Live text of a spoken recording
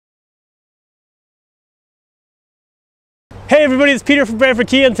Hey everybody, it's Peter from Brantford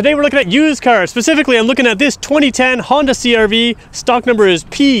Kia, and today we're looking at used cars. Specifically, I'm looking at this 2010 Honda CR-V. Stock number is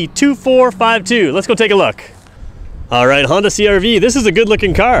P2452. Let's go take a look. All right, Honda CR-V. This is a good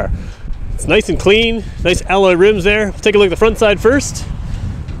looking car. It's nice and clean, nice alloy rims there. We'll take a look at the front side first.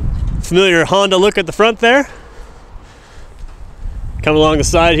 Familiar Honda look at the front there. Coming along the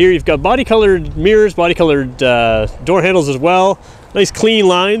side here, you've got body colored mirrors, body colored door handles as well. Nice clean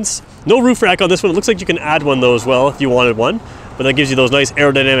lines. No roof rack on this one. It looks like you can add one though as well if you wanted one, but that gives you those nice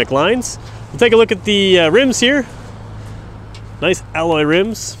aerodynamic lines. We'll take a look at the rims here. Nice alloy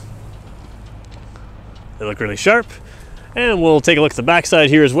rims. They look really sharp. And we'll take a look at the back side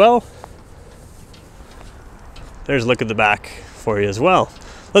here as well. There's a look at the back for you as well.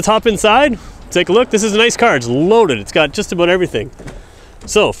 Let's hop inside, take a look. This is a nice car. It's loaded. It's got just about everything.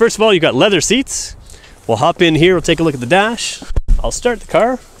 So first of all, you've got leather seats. We'll hop in here. We'll take a look at the dash. I'll start the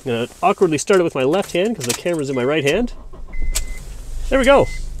car. I'm going to awkwardly start it with my left hand because the camera's in my right hand. There we go.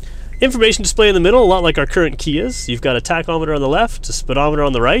 Information display in the middle, a lot like our current Kias. You've got a tachometer on the left, a speedometer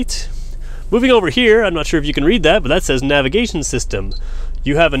on the right. Moving over here, I'm not sure if you can read that, but that says navigation system.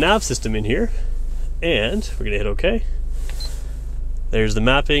 You have a nav system in here, and we're going to hit OK. There's the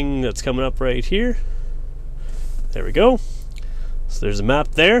mapping that's coming up right here. There we go. So there's a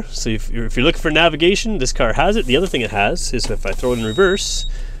map there. So if you're looking for navigation, this car has it. The other thing it has is if I throw it in reverse,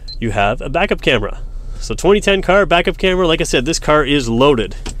 you have a backup camera. So 2010 car, backup camera. Like I said, this car is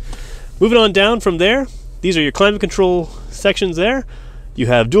loaded. Moving on down from there, these are your climate control sections there. You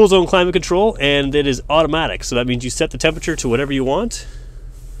have dual zone climate control, and it is automatic. So that means you set the temperature to whatever you want,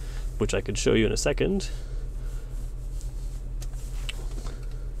 which I could show you in a second.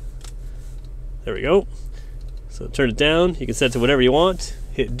 There we go. So turn it down, you can set it to whatever you want,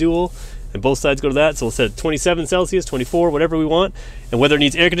 hit dual, and both sides go to that. So we'll set it 27 Celsius, 24, whatever we want. And whether it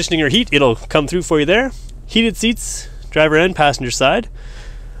needs air conditioning or heat, it'll come through for you there. Heated seats, driver and passenger side.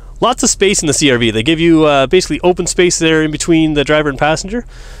 Lots of space in the CR-V. They give you basically open space there in between the driver and passenger.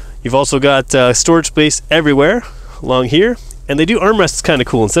 You've also got storage space everywhere along here. And they do armrests, kind of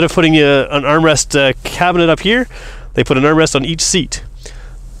cool. Instead of putting an armrest cabinet up here, they put an armrest on each seat.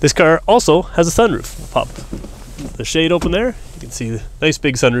 This car also has a sunroof. We'll pop the shade open there. You can see the nice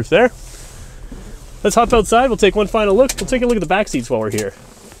big sunroof there. Let's hop outside. We'll take one final look. We'll take a look at the back seats while we're here.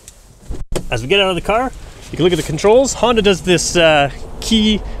 As we get out of the car, you can look at the controls. Honda does this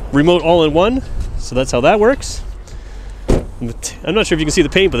key remote all-in-one, so that's how that works. I'm not sure if you can see the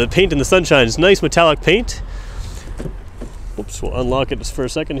paint, but the paint in the sunshine is nice metallic paint. Oops, we'll unlock it just for a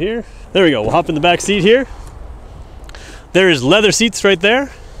second here. There we go. We'll hop in the back seat here. There is leather seats right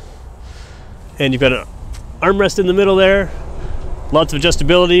there. And you've got an armrest in the middle there. Lots of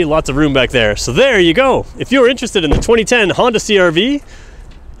adjustability, lots of room back there. So there you go. If you're interested in the 2010 Honda CR-V,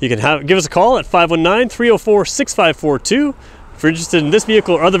 you can give us a call at 519-304-6542. If you're interested in this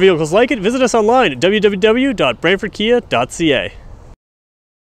vehicle or other vehicles like it, visit us online at www.brantfordkia.ca.